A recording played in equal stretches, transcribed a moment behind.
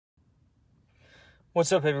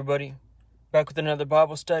What's up, everybody? Back with another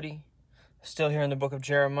Bible study. Still here in the book of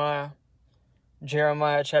Jeremiah.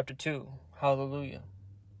 Jeremiah chapter 2. Hallelujah.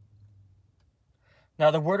 Now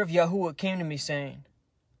the word of Yahuwah came to me saying,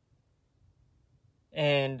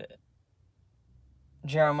 and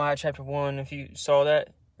Jeremiah chapter 1, if you saw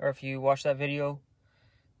that, or if you watched that video,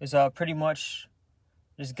 is pretty much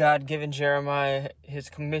just God giving Jeremiah his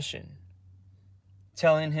commission,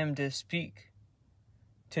 telling him to speak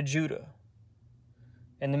to Judah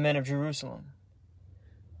and the men of Jerusalem,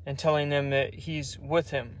 and telling them that he's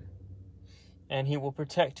with him and he will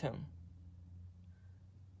protect him,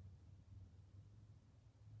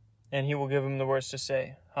 and he will give him the words to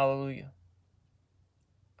say. Hallelujah.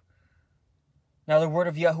 Now the word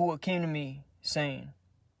of Yahuwah came to me saying,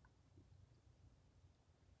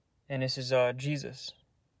 and this is Jesus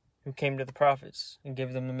who came to the prophets and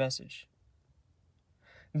gave them the message.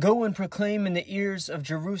 Go and proclaim in the ears of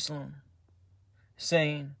Jerusalem,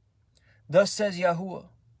 saying, Thus says Yahuwah,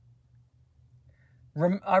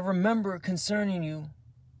 I remember concerning you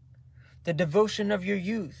the devotion of your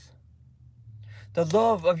youth, the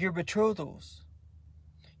love of your betrothals,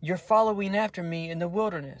 your following after me in the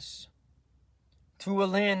wilderness, through a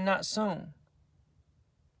land not sown.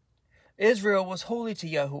 Israel was holy to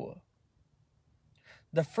Yahuwah,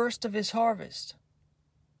 the first of his harvest.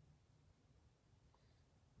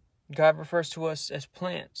 God refers to us as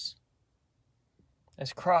plants,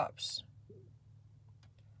 as crops.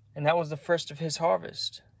 And that was the first of his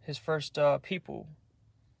harvest, his first people.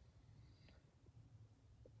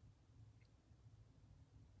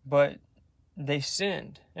 But they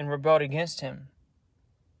sinned and rebelled against him.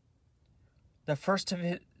 The first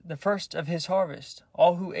of his harvest,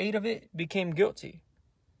 all who ate of it became guilty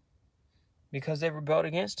because they rebelled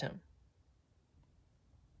against him.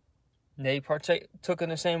 They partook in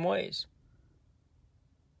the same ways.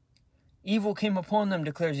 Evil came upon them,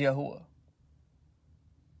 declares Yahuwah.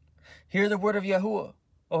 Hear the word of Yahuwah,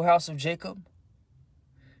 O house of Jacob,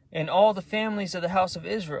 and all the families of the house of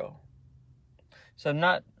Israel. So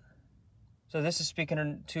this is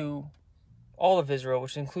speaking to all of Israel,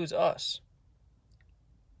 which includes us.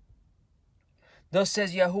 Thus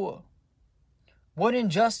says Yahuwah, what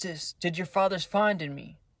injustice did your fathers find in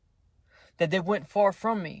me, that they went far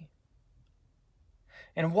from me,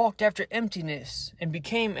 and walked after emptiness, and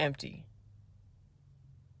became empty?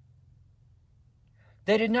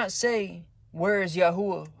 They did not say, Where is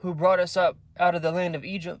Yahuwah, who brought us up out of the land of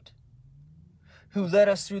Egypt, who led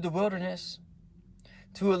us through the wilderness,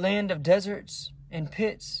 through a land of deserts and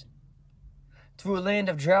pits, through a land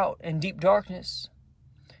of drought and deep darkness,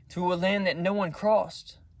 through a land that no one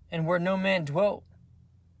crossed, and where no man dwelt.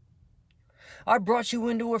 I brought you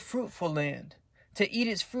into a fruitful land, to eat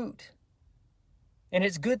its fruit and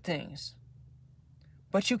its good things.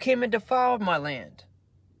 But you came and defiled my land,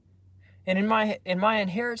 and in my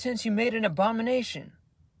inheritance you made an abomination.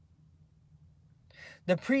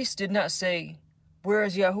 The priests did not say, Where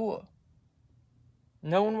is Yahuwah?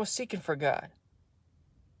 No one was seeking for God.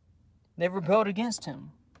 They rebelled against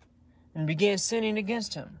him and began sinning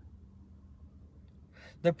against him.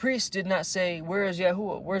 The priests did not say, Where is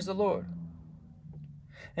Yahuwah? Where's the Lord?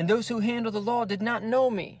 And those who handle the law did not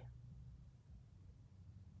know me.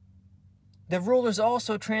 The rulers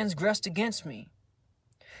also transgressed against me,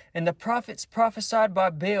 and the prophets prophesied by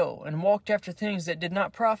Baal and walked after things that did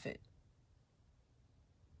not profit.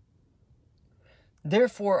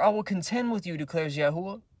 Therefore I will contend with you, declares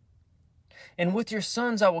Yahuwah, and with your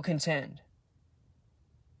sons I will contend.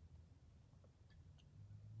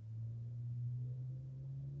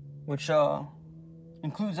 Which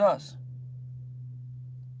includes us.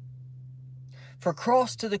 For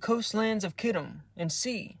cross to the coastlands of Kittim and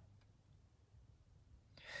see,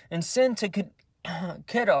 and send to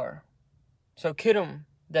Kedar. So Kittim,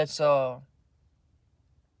 that's I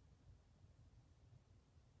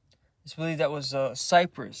believe that was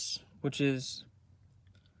Cyprus, which is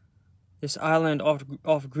this island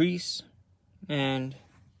off Greece, and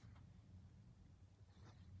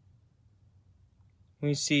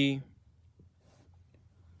we see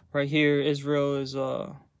right here Israel is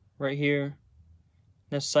right here.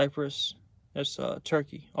 That's Cyprus. That's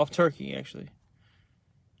Turkey, off Turkey actually.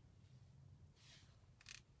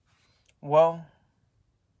 Well,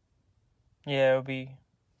 yeah, it would be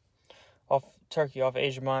off Turkey, off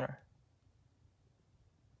Asia Minor.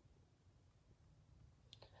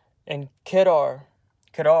 And Kedar,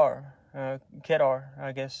 I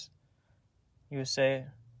guess you would say it.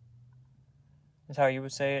 That's how you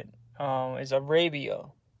would say it. Is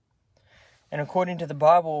Arabia. And according to the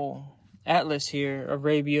Bible atlas here,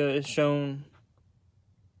 Arabia is shown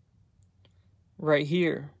right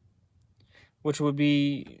here. which would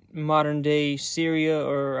be modern-day Syria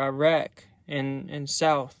or Iraq and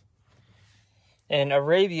south. And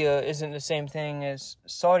Arabia isn't the same thing as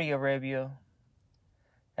Saudi Arabia.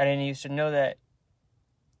 I didn't used to know that.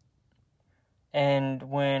 And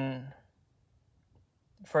when,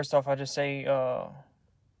 first off, I'll just say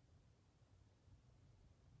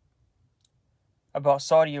about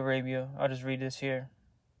Saudi Arabia. I'll just read this here.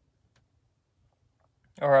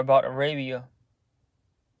 Or about Arabia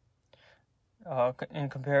in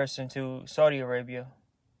comparison to Saudi Arabia.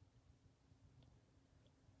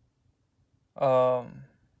 The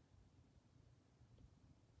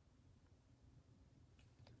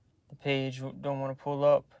page don't want to pull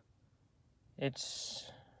up.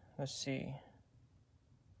 It's, let's see.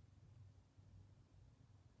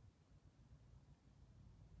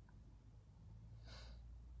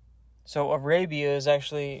 So Arabia is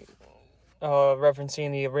actually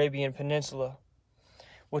referencing the Arabian Peninsula,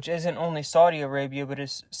 which isn't only Saudi Arabia, but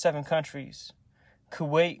it's 7 countries: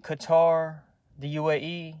 Kuwait, Qatar, the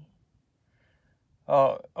UAE,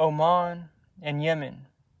 Oman, and Yemen,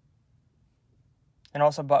 and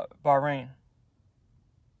also Bahrain.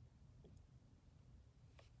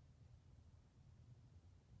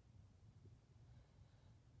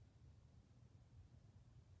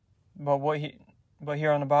 But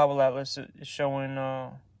here on the Bible Atlas, it's showing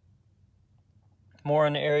more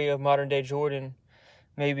in the area of modern-day Jordan,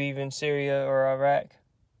 maybe even Syria or Iraq.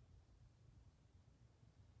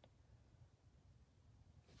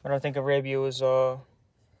 But I think Arabia was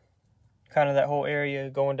kind of that whole area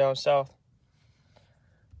going down south.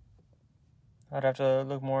 I'd have to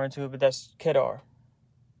look more into it, but that's Kedar.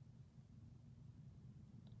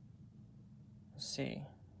 Let's see.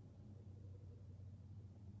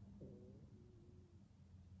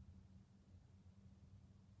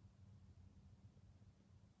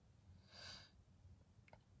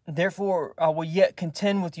 Therefore, I will yet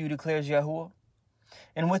contend with you, declares Yahuwah,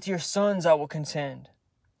 and with your sons I will contend.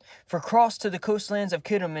 For cross to the coastlands of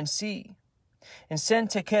Kiddim and see, and send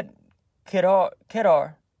to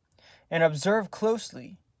Kedar, and observe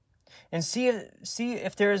closely, and see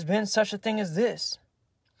if there has been such a thing as this.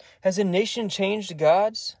 Has a nation changed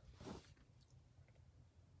gods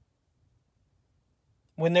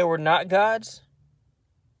when they were not gods,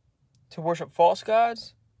 to worship false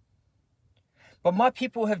gods? But my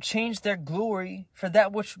people have changed their glory for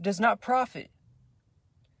that which does not profit.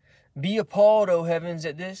 Be appalled, O heavens,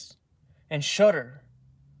 at this, and shudder.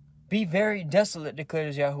 Be very desolate,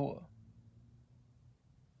 declares Yahuwah.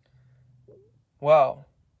 Wow.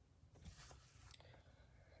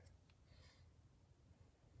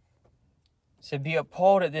 So be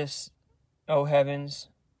appalled at this, O heavens,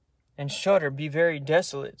 and shudder. Be very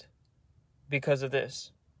desolate because of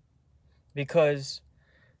this. Because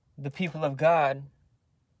the people of God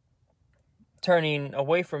turning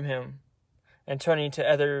away from him and turning to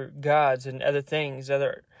other gods and other things,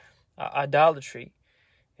 other idolatry.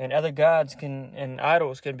 And other gods and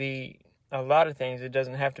idols can be a lot of things. It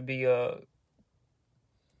doesn't have to be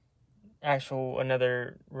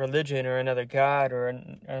another religion or another god or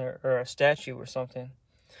a statue or something.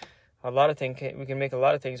 A lot of things, we can make a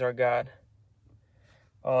lot of things our God.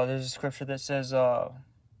 There's a scripture that says,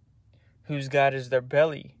 whose God is their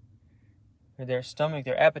belly, or their stomach,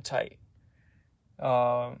 their appetite.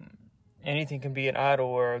 Anything can be an idol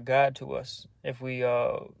or a god to us if we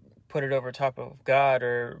put it over top of God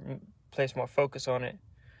or place more focus on it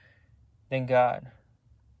than God.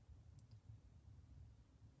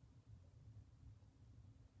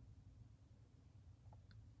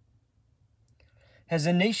 Has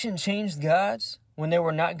a nation changed gods when they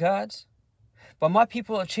were not gods? But my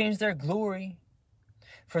people have changed their glory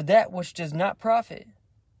for that which does not profit.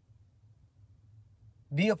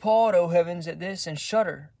 Be appalled, O heavens, at this, and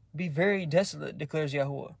shudder. Be very desolate, declares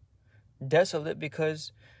Yahuwah. Desolate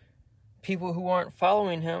because people who aren't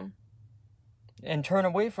following him and turn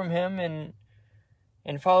away from him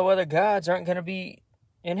and follow other gods aren't going to be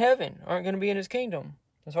in heaven, aren't going to be in his kingdom.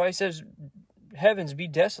 That's why he says, heavens, be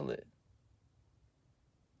desolate.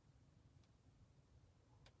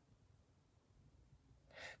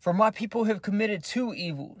 For my people have committed 2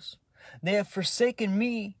 evils. They have forsaken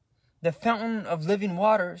me, the fountain of living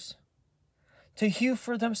waters, to hew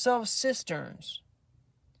for themselves cisterns,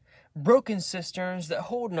 broken cisterns that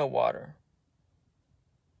hold no water.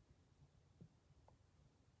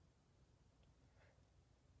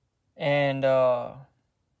 And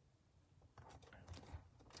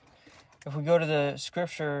if we go to the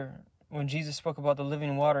scripture, when Jesus spoke about the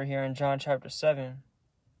living water here in John chapter 7,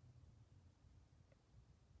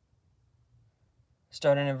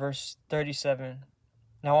 starting in verse 37.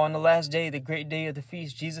 Now on the last day, the great day of the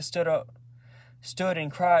feast, Jesus stood up stood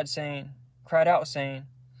and cried out, saying,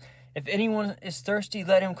 "If anyone is thirsty,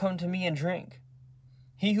 let him come to me and drink.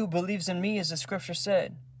 He who believes in me, as the scripture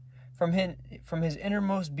said, from his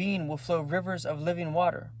innermost being will flow rivers of living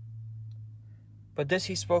water." But this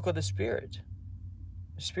he spoke of the Spirit.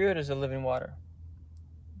 The Spirit is the living water,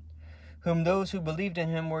 whom those who believed in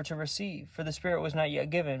him were to receive, for the Spirit was not yet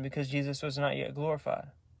given, because Jesus was not yet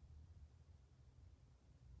glorified.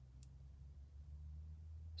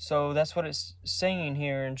 So that's what it's saying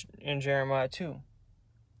here in Jeremiah 2.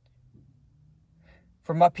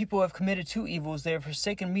 "For my people have committed two evils. They have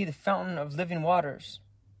forsaken me, the fountain of living waters."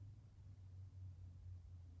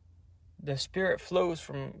 The Spirit flows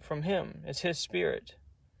from him. It's his Spirit.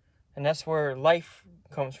 And that's where life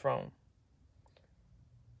comes from.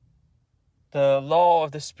 The law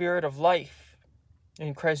of the Spirit of life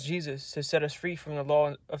in Christ Jesus to set us free from the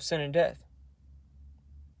law of sin and death.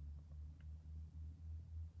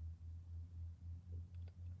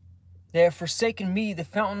 "They have forsaken me, the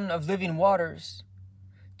fountain of living waters,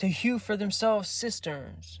 to hew for themselves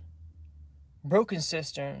cisterns, broken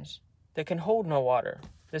cisterns that can hold no water."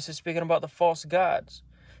 This is speaking about the false gods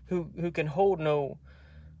who can hold no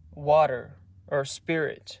water or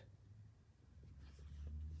spirit.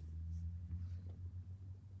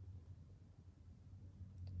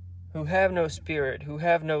 Who have no spirit, who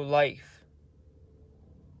have no life.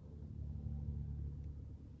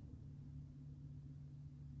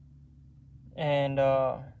 And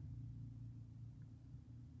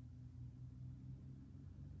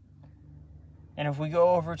if we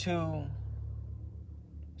go over to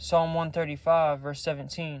Psalm 135, verse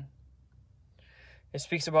 17, it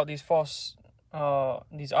speaks about these false,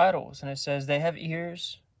 these idols, and it says, "They have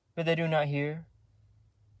ears, but they do not hear,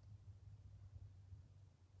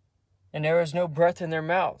 and there is no breath in their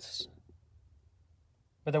mouths."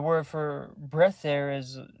 But the word for breath there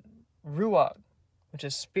is ruach, which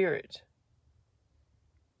is spirit.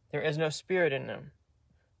 There is no spirit in them.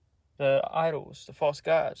 The idols, the false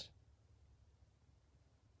gods.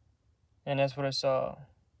 And that's what it's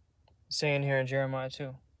saying here in Jeremiah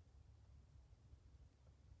 2.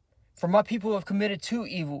 "For my people have committed two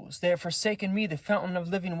evils. They have forsaken me, the fountain of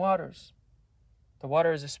living waters." The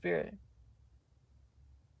water is a spirit.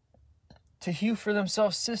 "To hew for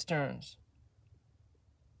themselves cisterns,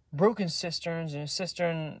 broken cisterns," and a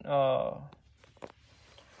cistern,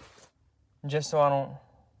 just so I don't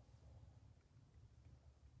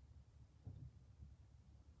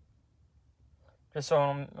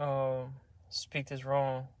speak this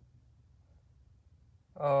wrong.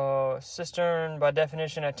 Cistern, by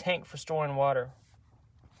definition, a tank for storing water.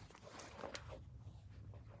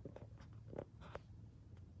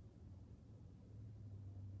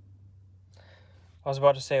 I was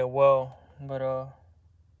about to say a well, but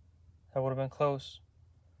that would have been close.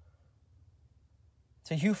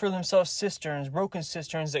 "To hew for themselves cisterns, broken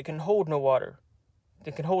cisterns that can hold no water,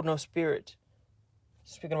 that can hold no spirit."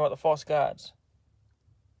 Speaking about the false gods.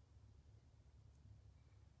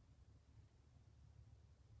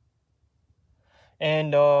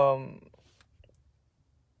 And I'll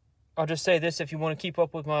just say this: if you want to keep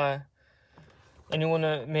up with anyone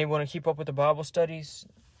that may want to keep up with the Bible studies,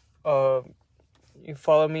 you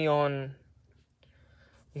follow me on.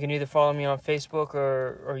 You can either follow me on Facebook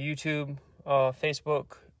or YouTube.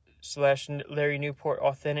 Facebook / Larry Newport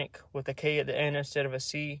Authentic with a K at the end instead of a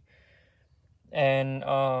C. And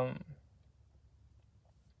on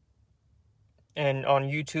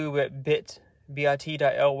YouTube at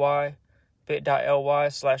bit.ly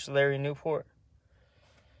 / Larry Newport.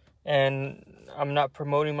 And I'm not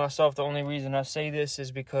promoting myself. The only reason I say this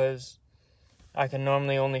is because I can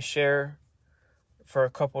normally only share for a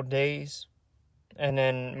couple days, and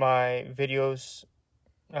then my videos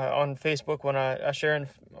on Facebook, when I share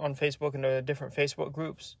on Facebook into different Facebook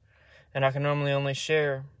groups, and I can normally only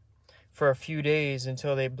share for a few days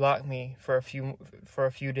until they block me for a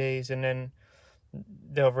few days, and then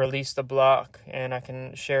they'll release the block and I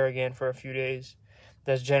can share again for a few days.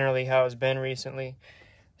 That's generally how it's been recently.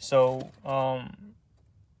 So a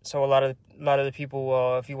lot of the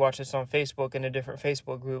people, if you watch this on Facebook in the different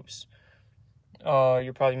Facebook groups,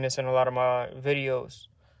 you're probably missing a lot of my videos.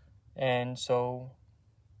 And so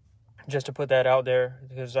just to put that out there,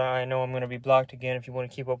 because I know I'm going to be blocked again. If you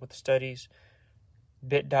want to keep up with the studies,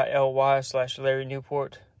 bit.ly / Larry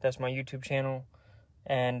Newport. That's my YouTube channel.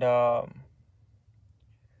 And on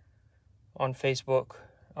Facebook,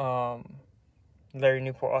 Larry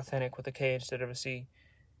Newport Authentic with a K instead of a C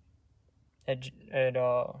at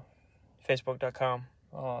facebook.com.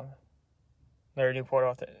 Larry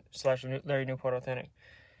Newport / Larry Newport Authentic.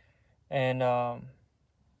 And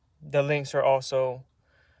the links are also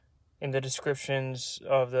in the descriptions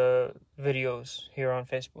of the videos here on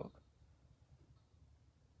Facebook.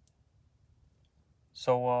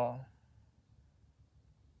 So,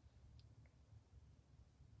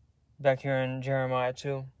 back here in Jeremiah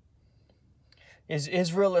 2. Is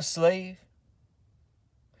Israel a slave?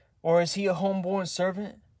 Or is he a homeborn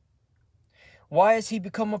servant? Why has he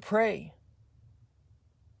become a prey?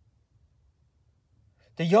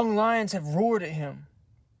 The young lions have roared at him.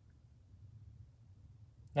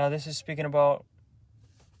 Now this is speaking about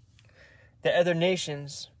the other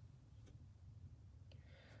nations.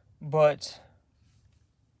 But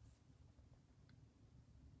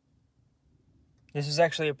this is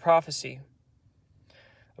actually a prophecy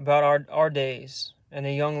about our days and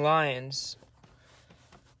the young lions.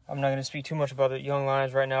 I'm not going to speak too much about the young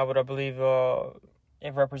lions right now, but I believe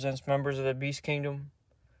it represents members of the beast kingdom.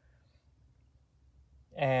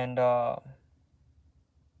 And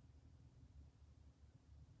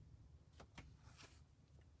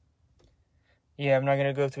yeah, I'm not going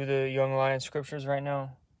to go through the young lion scriptures right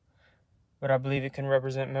now, but I believe it can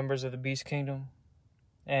represent members of the beast kingdom.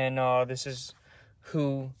 And this is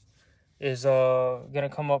who is going to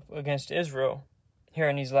come up against Israel here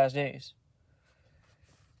in these last days.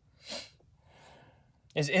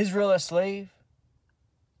 Is Israel a slave?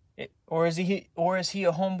 Or is he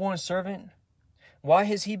a homeborn servant? Why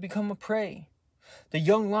has he become a prey? The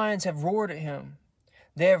young lions have roared at him.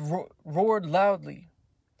 They have roared loudly,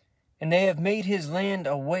 and they have made his land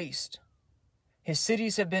a waste. His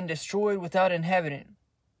cities have been destroyed without inhabitant.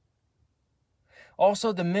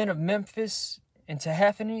 Also the men of Memphis and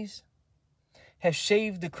Tahaphanes have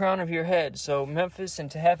shaved the crown of your head. So Memphis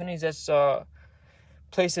and Tahaphanes, that's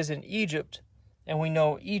places in Egypt. And we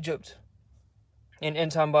know Egypt in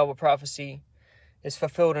end-time Bible prophecy is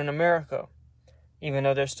fulfilled in America, even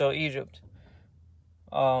though they're still Egypt.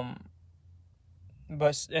 And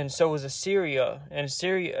so is Assyria. And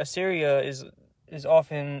Assyria is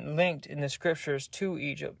often linked in the scriptures to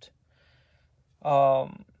Egypt.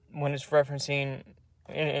 When it's referencing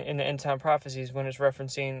in the end-time prophecies, when it's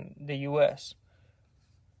referencing the U.S.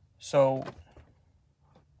 So,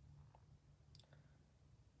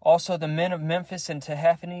 also the men of Memphis and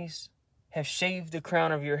Tahaphanes have shaved the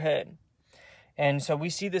crown of your head. And so we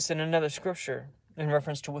see this in another scripture in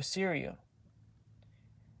reference to Assyria.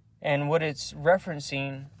 And what it's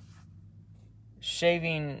referencing,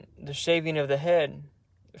 the shaving of the head,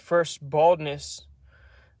 first baldness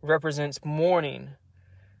represents mourning.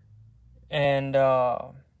 And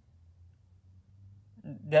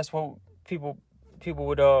that's what people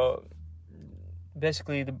would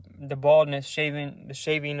basically the baldness, the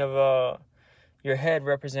shaving of your head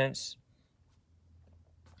represents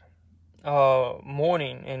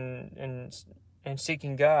mourning and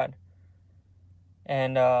seeking God.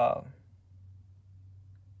 And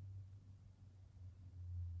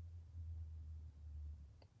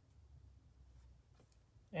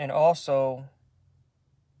also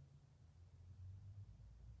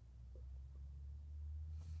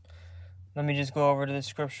let me just go over to the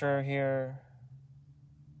scripture here.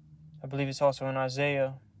 I believe it's also in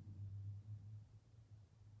Isaiah.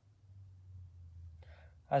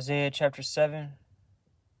 Isaiah chapter 7. I'm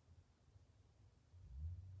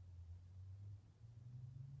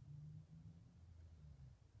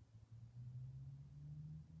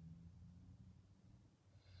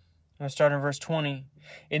going to start in verse 20.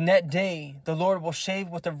 In that day, the Lord will shave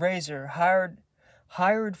with a razor,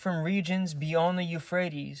 hired from regions beyond the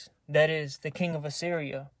Euphrates, that is, the king of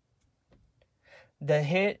Assyria. The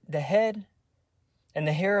head and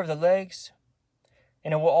the hair of the legs,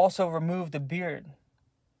 and it will also remove the beard.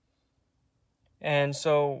 And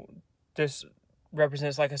so this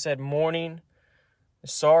represents, like I said, mourning,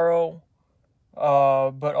 sorrow,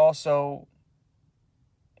 but also,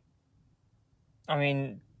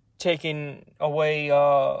 taking away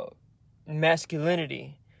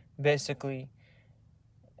masculinity, basically.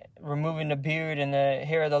 Removing the beard and the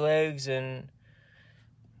hair of the legs, and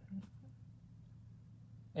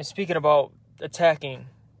speaking about attacking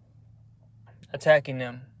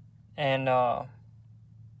them, and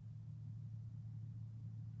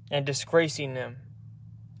disgracing them.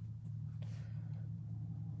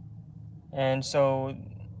 And so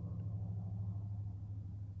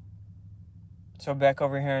back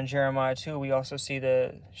over here in Jeremiah 2, we also see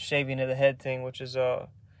the shaving of the head thing, which is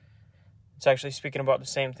it's actually speaking about the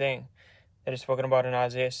same thing that is spoken about in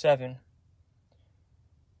Isaiah 7.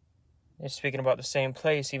 It's speaking about the same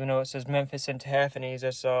place, even though it says Memphis and Tahaphanes,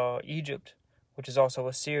 that's Egypt, which is also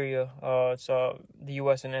Assyria. It's the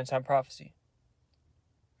U.S. in end-time prophecy.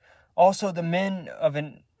 Also, the men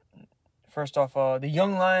First off, the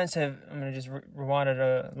young lions have, I'm going to just rewind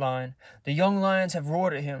a line. The young lions have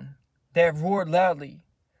roared at him. They have roared loudly,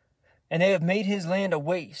 and they have made his land a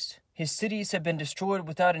waste. His cities have been destroyed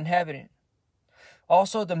without inhabitant.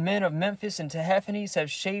 Also, the men of Memphis and Tahaphanes have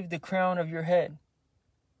shaved the crown of your head.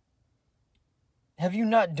 Have you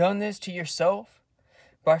not done this to yourself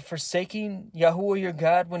by forsaking Yahuwah your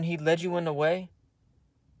God when he led you in the way?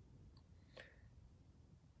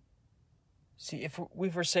 See, if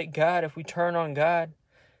we forsake God, if we turn on God,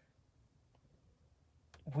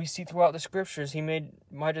 we see throughout the scriptures, he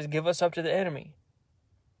might just give us up to the enemy.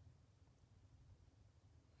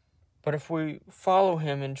 But if we follow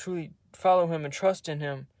him and truly follow him and trust in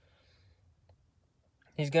him,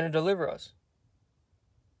 he's going to deliver us.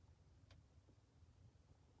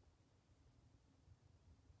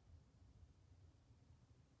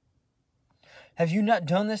 Have you not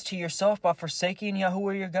done this to yourself by forsaking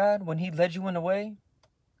Yahuwah your God when he led you in the way?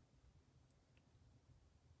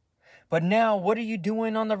 But now, what are you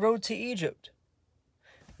doing on the road to Egypt?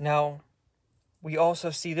 Now, we also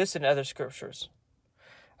see this in other scriptures.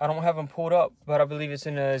 I don't have them pulled up, but I believe it's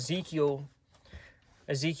in Ezekiel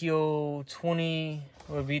 20,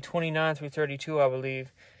 it would be 29 through 32, I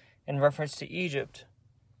believe, in reference to Egypt.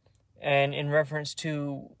 And in reference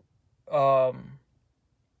to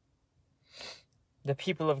the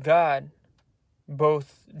people of God,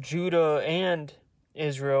 both Judah and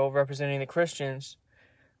Israel, representing the Christians,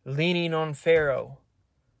 leaning on Pharaoh,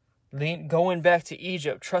 going back to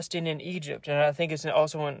Egypt, trusting in Egypt. And I think it's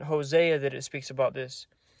also in Hosea that it speaks about this,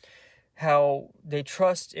 how they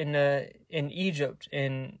trust in Egypt,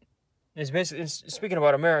 and it's speaking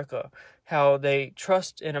about America, how they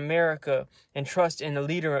trust in America and trust in the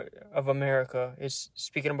leader of America. It's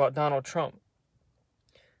speaking about Donald Trump.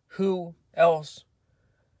 Who else?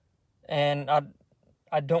 And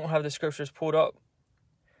I don't have the scriptures pulled up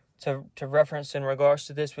to reference in regards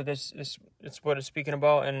to this, but it's what it's speaking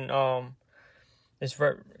about. And it's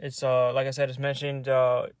like I said, it's mentioned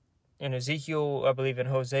in Ezekiel, I believe in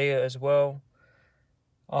Hosea as well.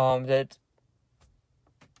 And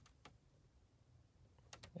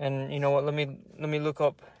you know what? Let me look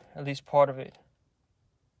up at least part of it.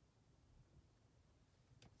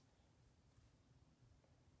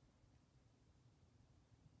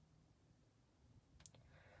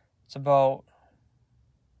 It's about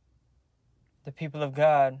the people of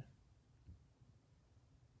God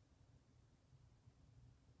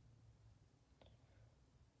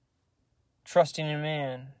trusting in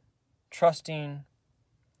man, trusting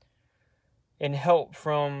in help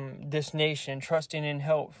from this nation, trusting in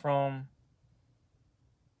help from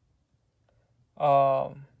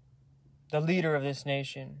the leader of this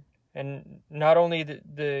nation. And not only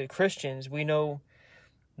the Christians, we know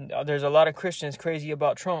there's a lot of Christians crazy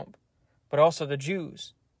about Trump, but also the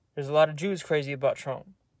Jews. There's a lot of Jews crazy about Trump.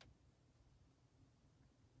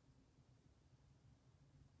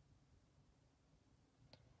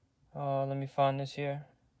 Let me find this here.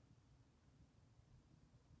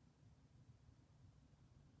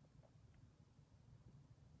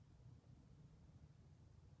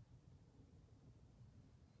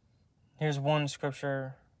 Here's one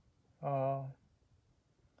scripture. I'm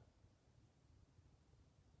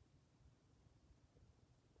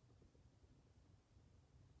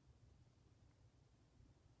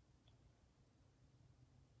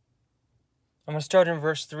going to start in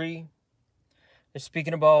verse 3. It's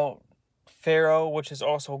speaking about Pharaoh, which is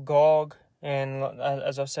also Gog. And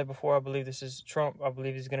as I've said before, I believe this is Trump. I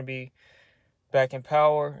believe he's going to be back in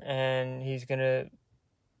power, and he's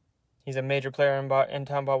a major player in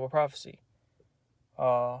end-time Bible prophecy.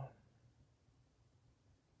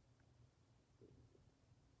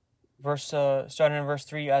 Starting in verse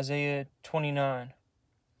 3, Ezekiel 29.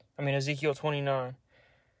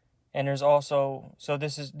 And there's also, so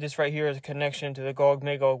this right here is a connection to the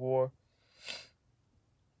Gog-Magog war.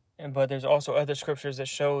 But there's also other scriptures that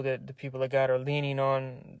show that the people of God are leaning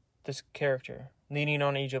on this character, leaning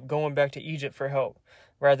on Egypt, going back to Egypt for help,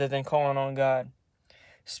 rather than calling on God.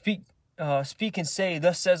 Speak and say,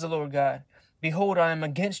 thus says the Lord God, behold, I am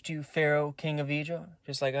against you, Pharaoh, king of Egypt,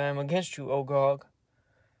 just like I am against you, O Gog,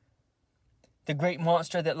 the great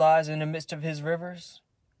monster that lies in the midst of his rivers,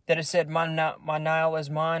 that has said, my Nile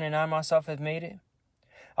is mine, and I myself have made it.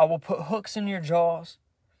 I will put hooks in your jaws.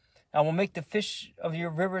 I will make the fish of your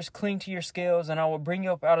rivers cling to your scales, and I will bring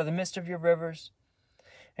you up out of the midst of your rivers,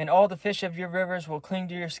 and all the fish of your rivers will cling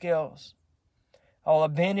to your scales. I will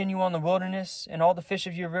abandon you on the wilderness, and all the fish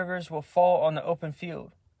of your rivers will fall on the open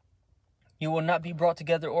field. You will not be brought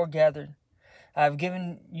together or gathered. I have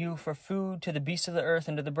given you for food to the beasts of the earth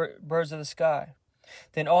and to the birds of the sky.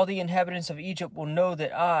 Then all the inhabitants of Egypt will know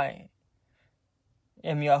that I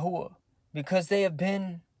am Yahuwah, because they have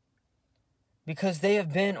been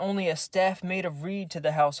only a staff made of reed to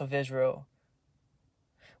the house of Israel.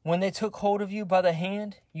 When they took hold of you by the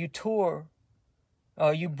hand, you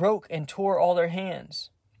broke and tore all their hands.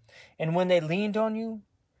 And when they leaned on you,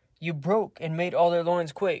 you broke and made all their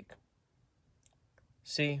loins quake.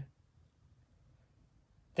 See,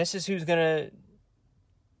 this is who's going to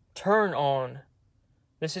turn on.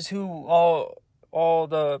 This is who all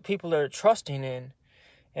the people are trusting in,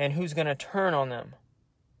 and who's going to turn on them.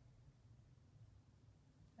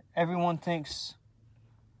 Everyone thinks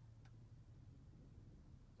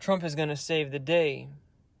Trump is going to save the day,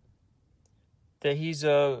 that he's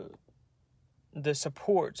the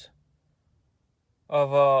support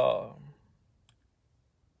of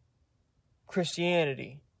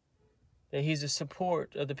Christianity, that he's the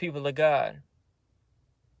support of the people of God.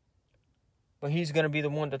 But he's going to be the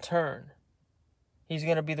one to turn. He's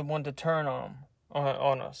going to be the one to turn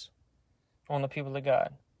on us, on the people of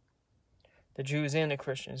God, the Jews and the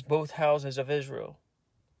Christians, both houses of Israel.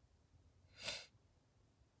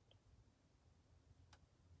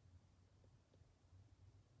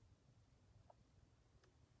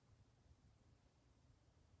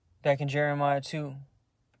 Back in Jeremiah 2.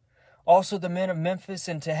 Also the men of Memphis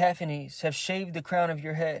and Tahaphanes have shaved the crown of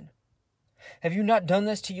your head. Have you not done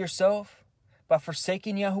this to yourself by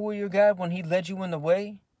forsaking Yahuwah your God when he led you in the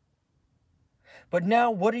way? But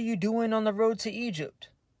now what are you doing on the road to Egypt?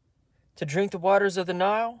 To drink the waters of the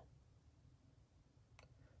Nile?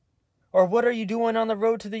 Or what are you doing on the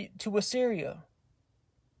road to Assyria?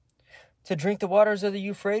 To drink the waters of the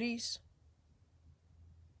Euphrates?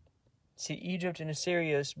 See, Egypt and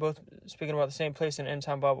Assyria is both speaking about the same place in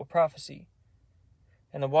end-time Bible prophecy.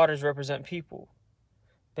 And the waters represent people.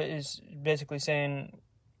 But it's basically saying,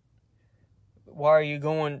 why are you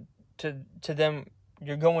going to them?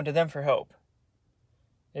 You're going to them for help,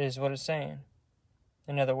 is what it's saying.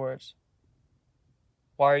 In other words,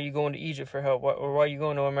 why are you going to Egypt for help? Or why are you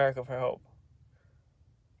going to America for help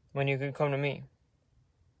when you could come to me?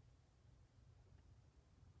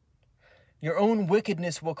 Your own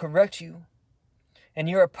wickedness will correct you, and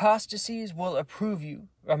your apostasies will reprove you.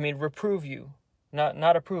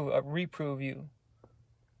 Not approve, reprove you.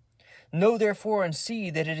 Know therefore and see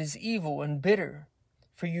that it is evil and bitter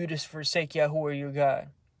for you to forsake Yahuwah your God.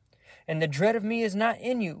 And the dread of me is not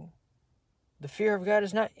in you. The fear of God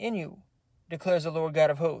is not in you, declares the Lord God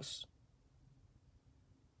of hosts.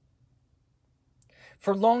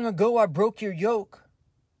 For long ago I broke your yoke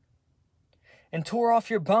and tore off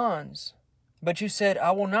your bonds, but you said,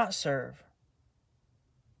 I will not serve.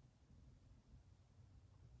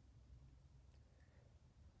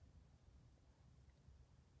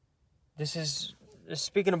 This is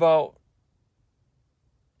speaking about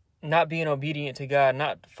not being obedient to God,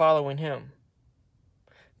 not following him,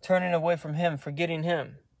 turning away from him, forgetting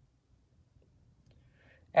him.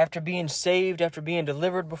 After being saved, after being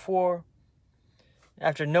delivered before,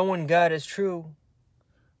 after knowing God is true,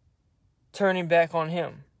 turning back on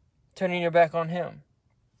him, turning your back on him.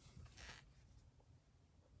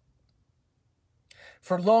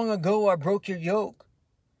 For long ago I broke your yoke,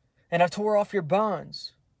 and I tore off your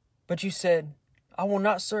bonds, but you said, I will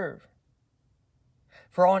not serve.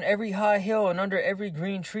 For on every high hill and under every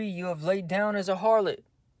green tree you have laid down as a harlot.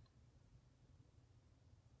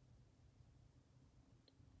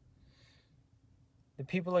 The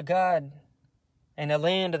people of God and the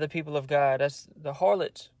land of the people of God, that's the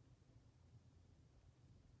harlots.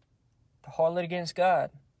 The harlot against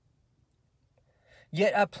God.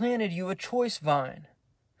 Yet I planted you a choice vine,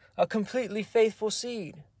 a completely faithful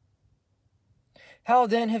seed. How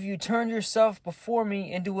then have you turned yourself before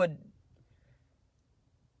me into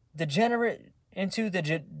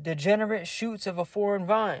the degenerate shoots of a foreign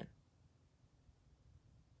vine?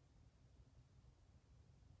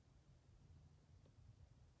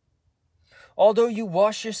 Although you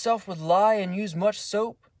wash yourself with lye and use much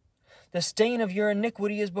soap, the stain of your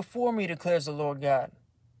iniquity is before me, declares the Lord God.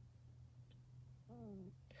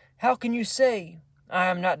 How can you say, I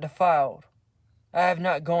am not defiled? I have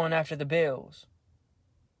not gone after the Baals.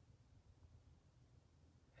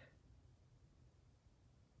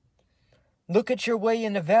 Look at your way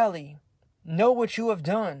in the valley. Know what you have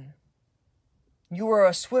done. You are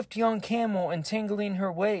a swift young camel entangling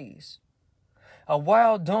her ways, a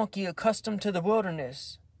wild donkey accustomed to the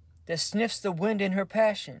wilderness, that sniffs the wind in her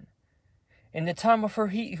passion. In the time of her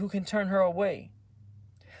heat, who can turn her away?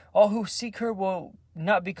 All who seek her will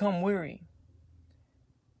not become weary.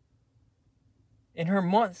 In her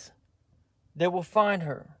month, they will find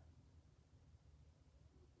her.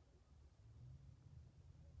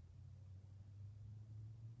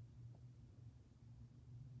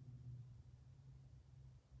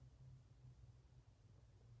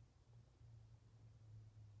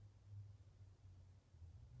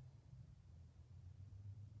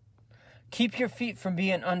 Keep your feet from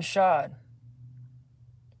being unshod.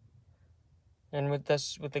 And with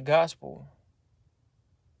the gospel,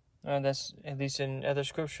 that's at least in other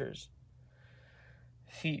scriptures.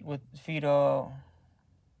 Feet,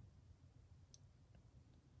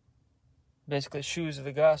 basically shoes of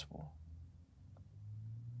the gospel.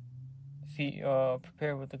 Feet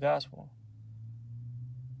prepared with the gospel.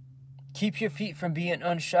 Keep your feet from being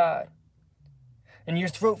unshod, and your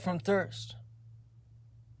throat from thirst.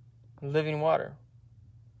 Living water.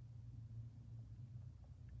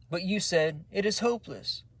 But you said, it is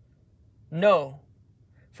hopeless. No,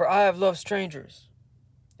 for I have loved strangers,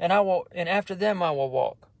 and after them I will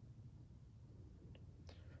walk.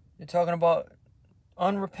 You're talking about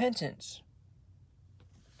unrepentance.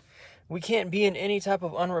 We can't be in any type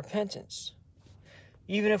of unrepentance.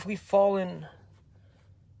 Even if we fall in,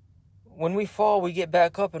 when we fall, we get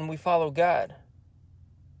back up and we follow God.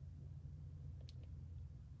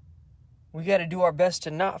 We got to do our best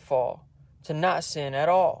to not fall, to not sin at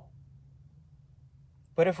all.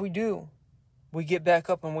 But if we do, we get back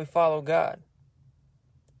up and we follow God.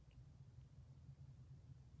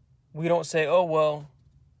 We don't say, oh, well,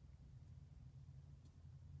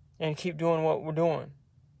 and keep doing what we're doing.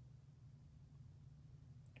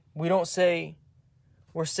 We don't say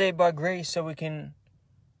we're saved by grace so we can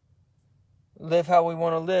live how we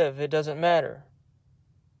want to live. It doesn't matter.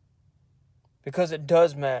 Because it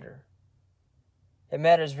does matter. It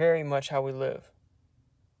matters very much how we live.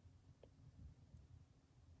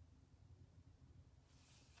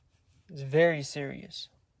 It's very serious.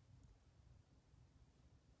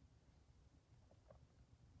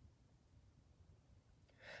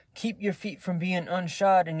 Keep your feet from being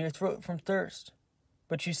unshod and your throat from thirst.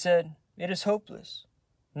 But you said, it is hopeless.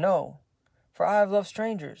 No, for I have loved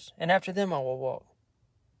strangers, and after them I will walk.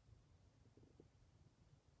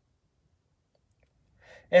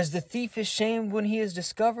 As the thief is shamed when he is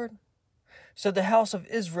discovered, so the house of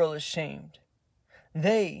Israel is shamed.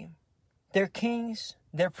 They, their kings,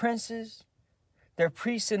 their princes, their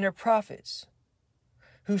priests and their prophets,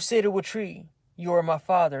 who say to a tree, you are my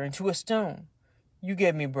father, and to a stone, you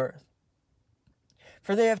gave me birth.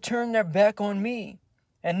 For they have turned their back on me,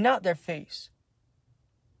 and not their face.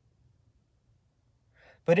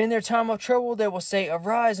 But in their time of trouble they will say,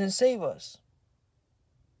 arise and save us.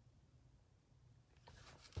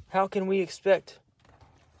 How can we expect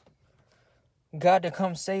God to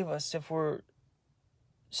come save us if we're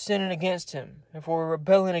sinning against Him, if we're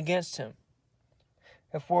rebelling against Him,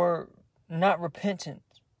 if we're not repentant?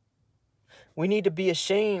 We need to be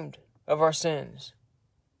ashamed of our sins.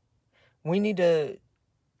 We need to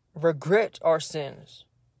regret our sins.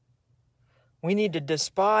 We need to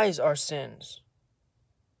despise our sins.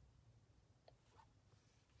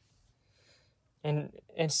 And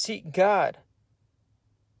seek God.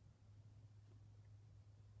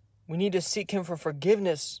 We need to seek Him for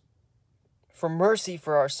forgiveness, for mercy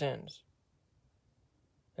for our sins.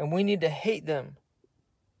 And we need to hate them.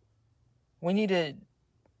 We need to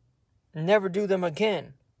never do them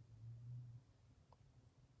again.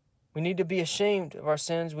 We need to be ashamed of our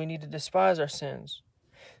sins. We need to despise our sins.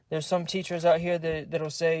 There's some teachers out here that'll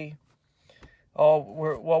say, "Oh,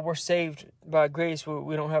 we're saved by grace.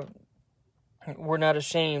 We're not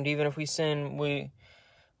ashamed. Even if we sin, we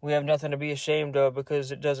have nothing to be ashamed of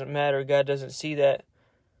because it doesn't matter. God doesn't see that."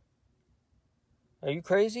 Are you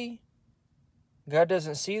crazy? God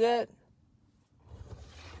doesn't see that?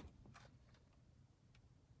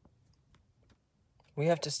 We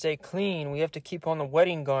have to stay clean. We have to keep on the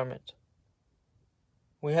wedding garment.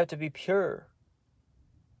 We have to be pure.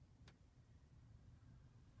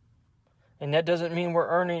 And that doesn't mean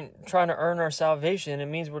we're trying to earn our salvation. It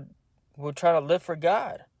means we're trying to live for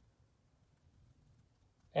God.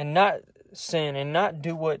 And not sin and not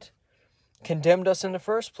do what condemned us in the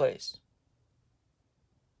first place.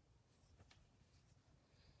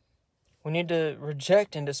 We need to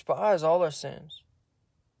reject and despise all our sins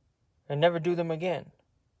and never do them again.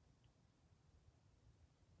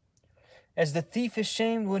 As the thief is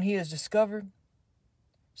shamed when he is discovered,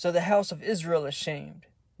 so the house of Israel is shamed.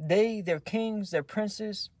 They, their kings, their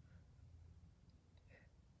princes,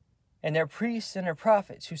 and their priests and their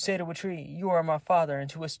prophets, who say to a tree, you are my father, and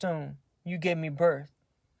to a stone, you gave me birth.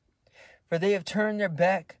 For they have turned their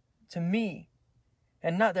back to me,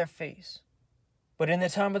 and not their face. But in the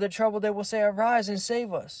time of their trouble they will say, arise and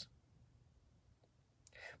save us.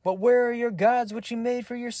 But where are your gods which you made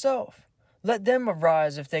for yourself? Let them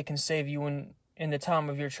arise if they can save you in the time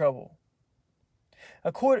of your trouble.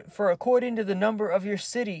 For according to the number of your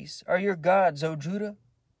cities are your gods, O Judah.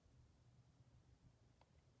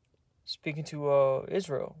 Speaking to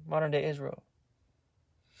Israel, modern day Israel.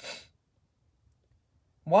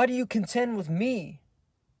 Why do you contend with me?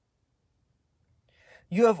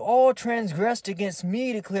 You have all transgressed against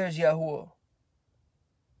me, declares Yahuwah.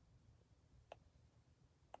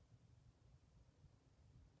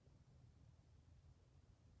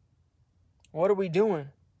 What are we doing?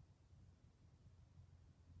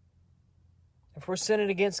 If we're sinning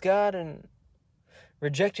against God and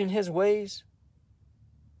rejecting His ways,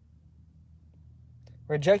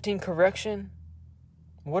 rejecting correction,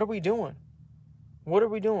 what are we doing? What are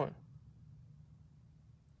we doing?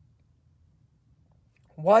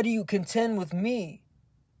 Why do you contend with me?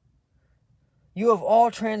 You have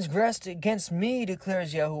all transgressed against me,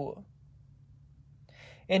 declares Yahuwah.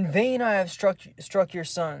 In vain I have struck your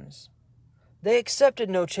sons. They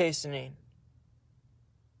accepted no chastening.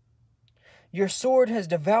 Your sword has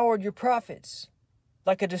devoured your prophets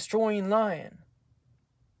like a destroying lion.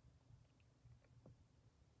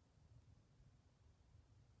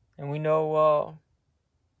 And we know,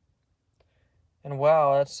 and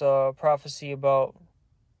wow, that's a prophecy about,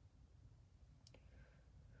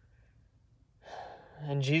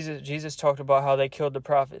 and Jesus talked about how they killed the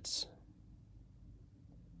prophets.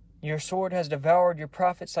 Your sword has devoured your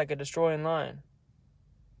prophets like a destroying lion.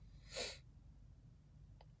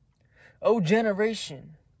 O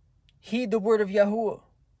generation, heed the word of Yahuwah.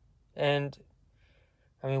 And,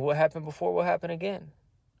 I mean, what happened before will happen again.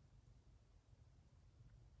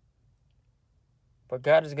 But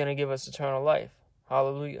God is going to give us eternal life.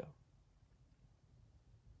 Hallelujah.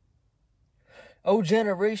 O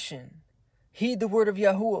generation, heed the word of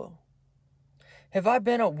Yahuwah. Have I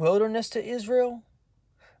been a wilderness to Israel,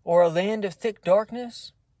 or a land of thick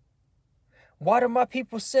darkness? Why do my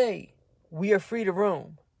people say, we are free to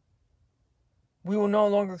roam? We will no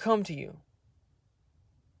longer come to you.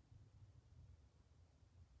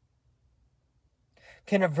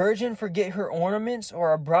 Can a virgin forget her ornaments,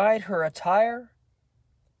 or a bride her attire?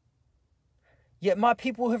 Yet my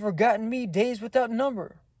people have forgotten me days without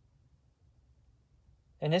number.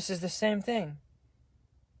 And this is the same thing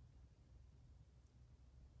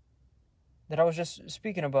that I was just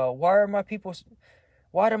speaking about. Why do my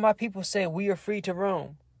people say we are free to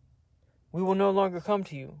roam? We will no longer come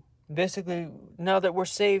to you. Basically, now that we're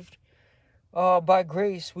saved by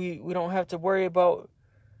grace, we don't have to worry about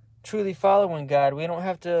truly following God. We don't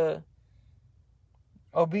have to,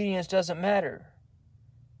 obedience doesn't matter.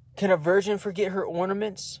 Can a virgin forget her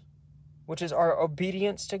ornaments, which is our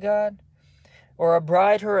obedience to God? Or a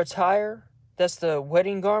bride her attire, that's the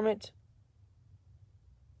wedding garment,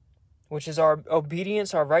 which is our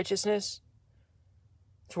obedience, our righteousness,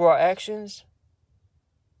 through our actions?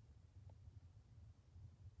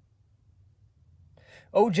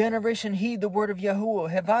 O generation, heed the word of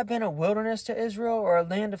Yahuwah. Have I been a wilderness to Israel, or a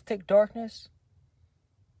land of thick darkness?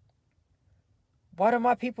 Why do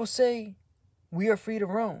my people say, we are free to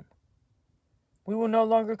roam? We will no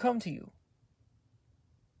longer come to you.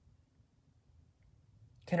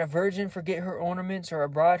 Can a virgin forget her ornaments, or a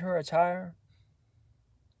bride her attire?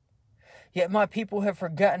 Yet my people have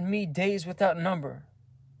forgotten me days without number.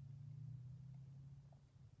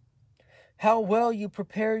 How well you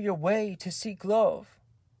prepare your way to seek love.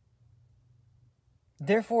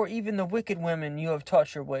 Therefore even the wicked women you have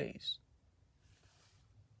taught your ways.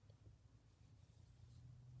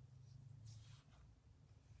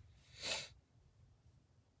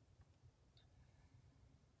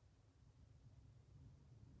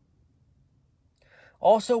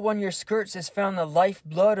 Also on your skirts is found the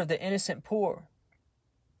lifeblood of the innocent poor.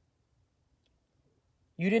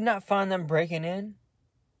 You did not find them breaking in.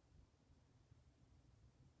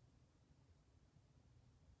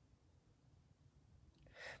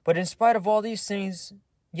 But in spite of all these things,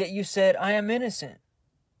 yet you said, I am innocent.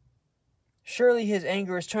 Surely his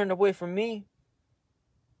anger is turned away from me.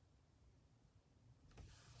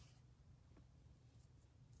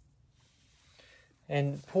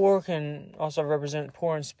 And poor can also represent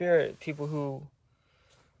poor in spirit, people who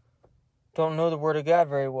don't know the word of God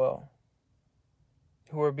very well,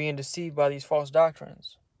 who are being deceived by these false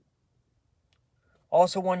doctrines.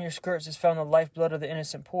 Also on your skirts is found the lifeblood of the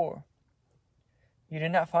innocent poor. You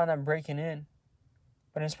did not find them breaking in.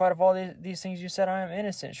 But in spite of all these things you said, I am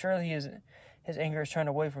innocent. Surely his anger is turned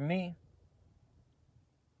away from me.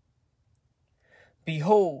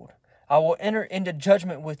 Behold, I will enter into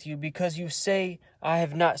judgment with you because you say, I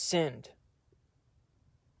have not sinned.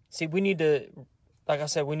 See, we need to, like I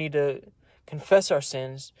said, we need to confess our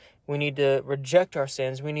sins. We need to reject our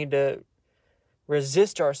sins. We need to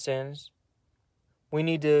resist our sins. We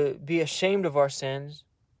need to be ashamed of our sins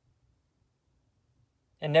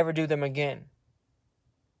and never do them again.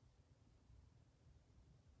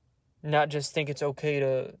 Not just think it's okay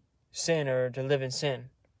to sin or to live in sin.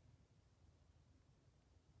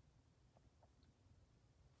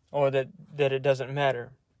 or that it doesn't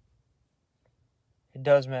matter. It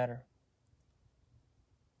does matter.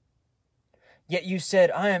 Yet you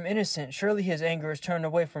said, I am innocent. Surely his anger is turned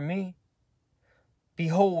away from me.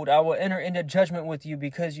 Behold, I will enter into judgment with you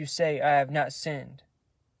because you say, I have not sinned.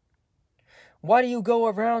 Why do you go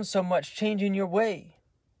around so much changing your way?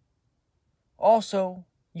 Also,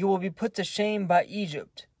 you will be put to shame by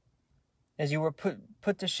Egypt, as you were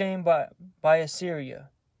put to shame by Assyria.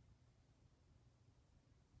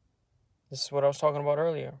 This is what I was talking about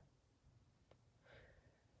earlier.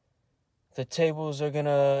 The tables are going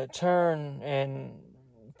to turn and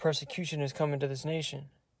persecution is coming to this nation.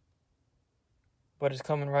 But it's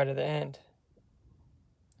coming right at the end.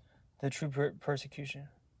 The true persecution.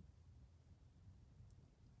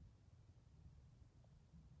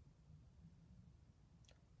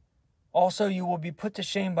 Also, you will be put to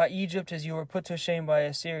shame by Egypt as you were put to shame by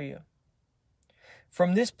Assyria.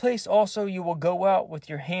 From this place also you will go out with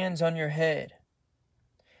your hands on your head.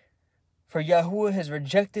 For Yahuwah has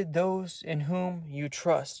rejected those in whom you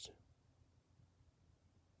trust.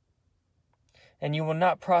 And you will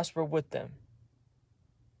not prosper with them.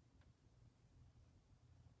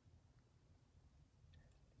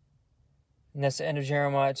 And that's the end of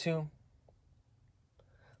Jeremiah 2.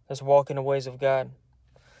 Let's walk in the ways of God.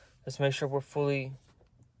 Let's make sure we're fully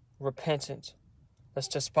repentant. Let's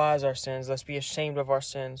despise our sins. Let's be ashamed of our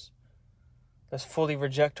sins. Let's fully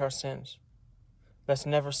reject our sins. Let's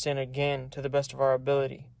never sin again to the best of our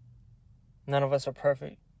ability. None of us are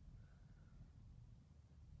perfect.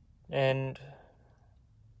 And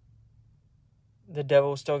the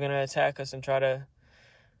devil is still going to attack us and try to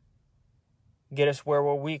get us where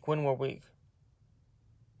we're weak when we're weak.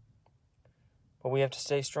 But we have to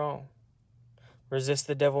stay strong. Resist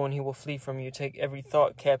the devil and he will flee from you. Take every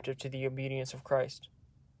thought captive to the obedience of Christ.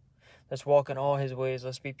 Let's walk in all his ways.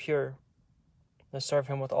 Let's be pure. Let's serve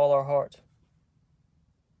him with all our heart.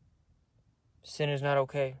 Sin is not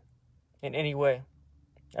okay in any way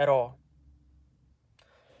at all.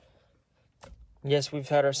 Yes, we've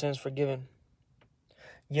had our sins forgiven.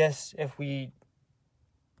 Yes, if we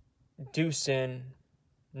do sin,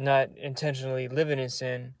 not intentionally living in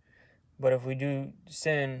sin, but if we do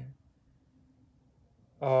sin,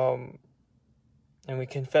 and we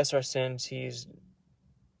confess our sins,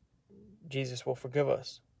 Jesus will forgive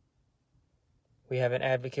us. We have an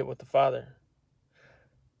advocate with the Father,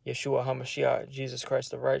 Yeshua HaMashiach, Jesus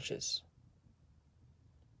Christ the righteous,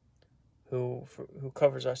 who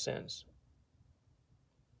covers our sins.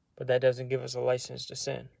 But that doesn't give us a license to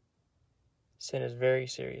sin. Sin is very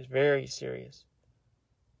serious, very serious.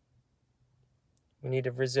 We need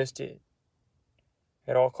to resist it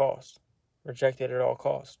at all costs. Reject it at all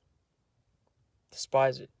costs.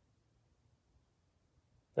 Despise it.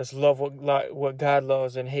 Let's love what God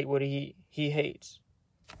loves and hate what he hates.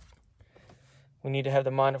 We need to have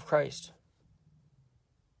the mind of Christ.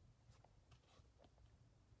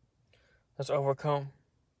 Let's overcome.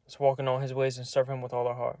 Let's walk in all his ways and serve him with all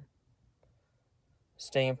our heart.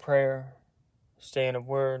 Stay in prayer. Stay in the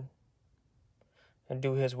word. And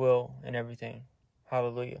do his will in everything.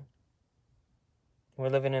 Hallelujah. We're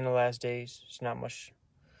living in the last days. There's not much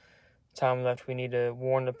time left. We need to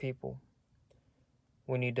warn the people.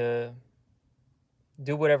 We need to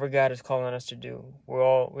do whatever God is calling us to do. We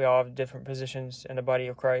all have different positions in the body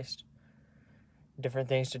of Christ. Different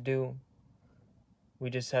things to do. We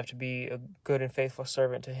just have to be a good and faithful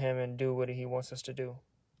servant to him and do what he wants us to do.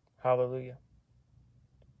 Hallelujah.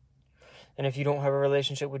 And if you don't have a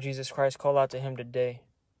relationship with Jesus Christ, call out to him today.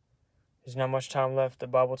 There's not much time left. The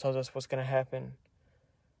Bible tells us what's going to happen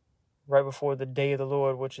right before the day of the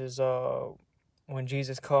Lord, which is when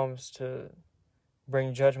Jesus comes to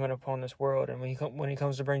bring judgment upon this world. And when he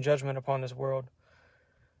comes to bring judgment upon this world,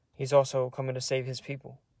 he's also coming to save his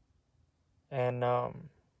people. And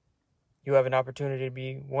you have an opportunity to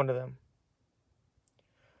be one of them.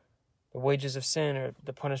 The wages of sin, or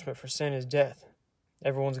the punishment for sin, is death.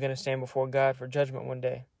 Everyone's going to stand before God for judgment one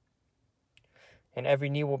day. And every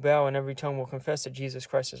knee will bow and every tongue will confess that Jesus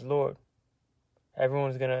Christ is Lord.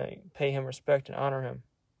 Everyone's going to pay him respect and honor him.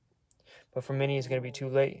 But for many, it's going to be too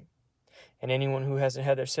late. And anyone who hasn't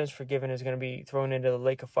had their sins forgiven is going to be thrown into the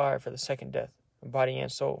lake of fire for the second death, body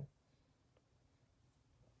and soul.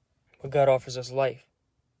 But God offers us life.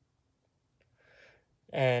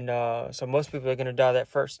 And so most people are going to die that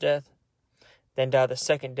first death, then die the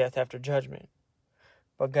second death after judgment.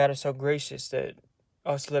 But God is so gracious that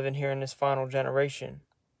us living here in this final generation,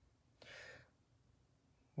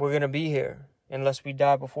 we're going to be here unless we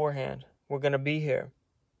die beforehand. We're going to be here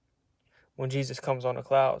when Jesus comes on the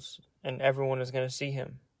clouds and everyone is going to see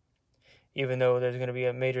him, even though there's going to be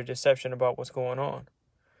a major deception about what's going on.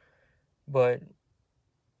 But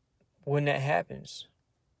when that happens,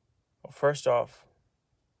 well, first off,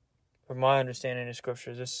 from my understanding in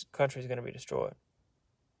scriptures, this country is going to be destroyed.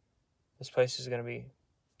 This place is going to be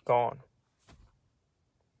gone.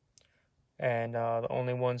 And the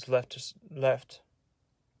only ones left,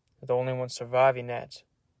 the only ones surviving that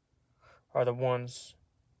are the ones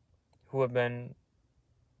who have been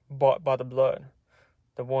bought by the blood,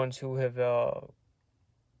 the ones who have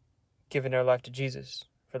given their life to Jesus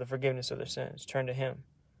for the forgiveness of their sins, turned to Him,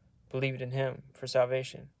 believed in Him for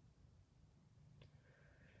salvation.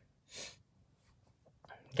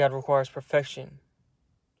 God requires perfection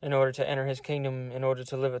in order to enter His kingdom, in order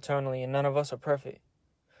to live eternally, and none of us are perfect.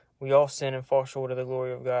 We all sin and fall short of the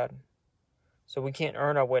glory of God. So we can't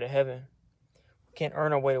earn our way to heaven. We can't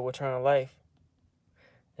earn our way to eternal life.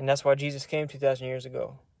 And that's why Jesus came 2,000 years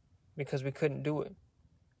ago, because we couldn't do it.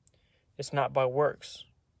 It's not by works.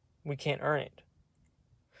 We can't earn it.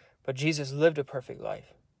 But Jesus lived a perfect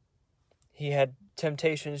life. He had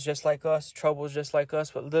temptations just like us, troubles just like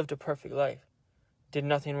us, but lived a perfect life. Did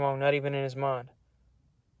nothing wrong, not even in his mind,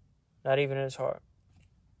 not even in his heart.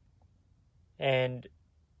 And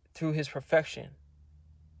through his perfection,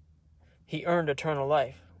 he earned eternal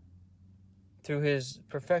life. Through his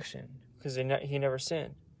perfection, because he never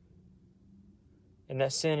sinned. And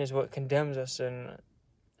that sin is what condemns us and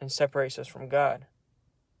separates us from God.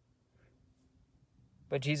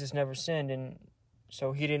 But Jesus never sinned, and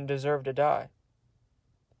so he didn't deserve to die.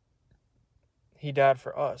 He died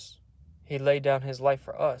for us. He laid down his life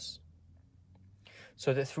for us.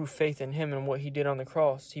 So that through faith in him and what he did on the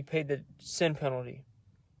cross, he paid the sin penalty.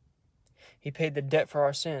 He paid the debt for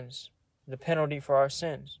our sins, the penalty for our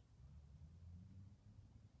sins.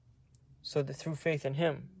 So that through faith in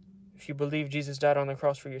him, if you believe Jesus died on the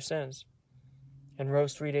cross for your sins and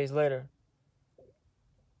rose 3 days later,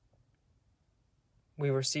 we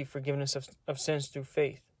receive forgiveness of sins through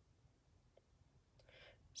faith.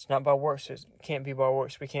 It's not by works. It can't be by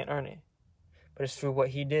works. We can't earn it. But it's through what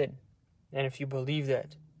he did. And if you believe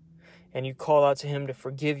that, and you call out to him to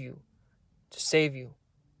forgive you, to save you,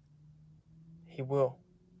 he will.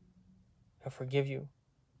 He'll forgive you.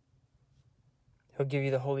 He'll give you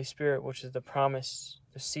the Holy Spirit, which is the promise,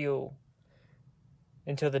 the seal.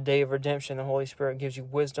 Until the day of redemption, the Holy Spirit gives you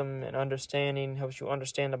wisdom and understanding, helps you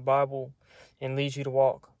understand the Bible, and leads you to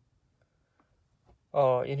walk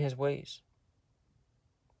in his ways.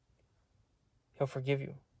 He'll forgive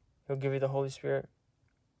you. He'll give you the Holy Spirit.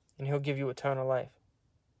 And he'll give you eternal life.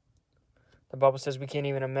 The Bible says we can't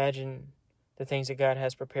even imagine the things that God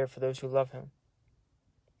has prepared for those who love him.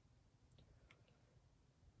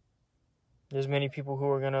 There's many people who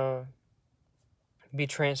are going to be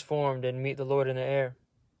transformed and meet the Lord in the air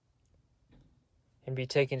and be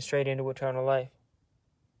taken straight into eternal life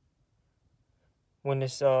when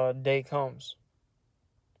this day comes.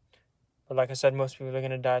 But like I said, most people are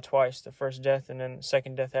going to die twice, the first death and then the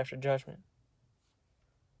second death after judgment.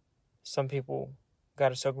 Some people,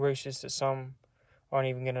 God is so gracious that some aren't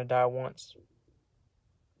even going to die once.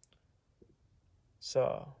 It's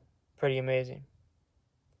pretty amazing.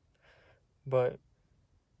 But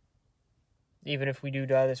even if we do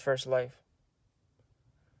die this first life,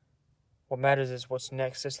 what matters is what's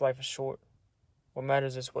next. This life is short. What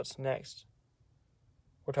matters is what's next.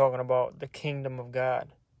 We're talking about the kingdom of God.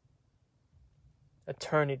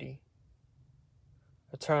 Eternity.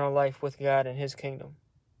 Eternal life with God in his kingdom.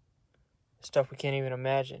 Stuff we can't even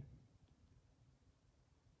imagine.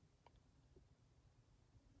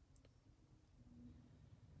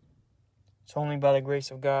 It's only by the grace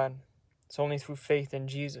of God. It's only through faith in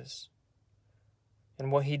Jesus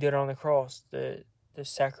and what he did on the cross, the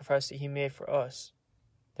sacrifice that he made for us,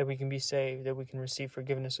 that we can be saved, that we can receive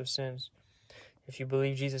forgiveness of sins. If you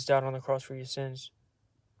believe Jesus died on the cross for your sins,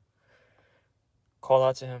 call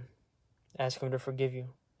out to him. Ask him to forgive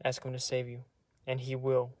you. Ask him to save you. And he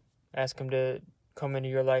will. Ask him to come into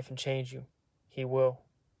your life and change you. He will.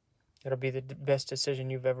 It'll be the best decision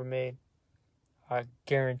you've ever made. I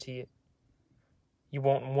guarantee it. You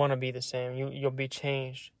won't want to be the same. You'll be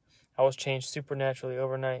changed. I was changed supernaturally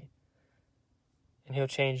overnight. And he'll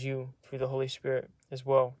change you through the Holy Spirit as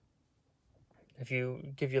well. If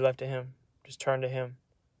you give your life to him, just turn to him.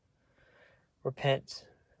 Repent.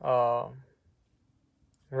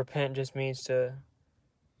 Repent just means to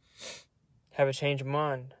have a change of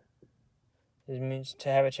mind. It means to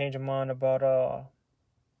have a change of mind about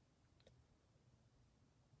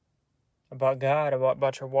God,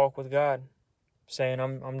 about your walk with God. Saying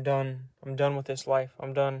I'm done with this life.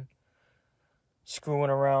 I'm done screwing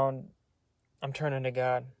around. I'm turning to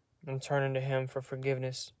God. I'm turning to him for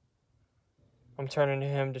forgiveness. I'm turning to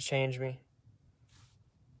him to change me.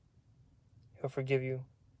 He'll forgive you.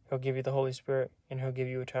 He'll give you the Holy Spirit, and He'll give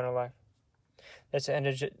you eternal life. That's the end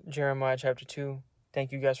of Jeremiah chapter 2.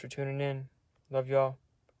 Thank you guys for tuning in. Love y'all.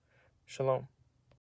 Shalom.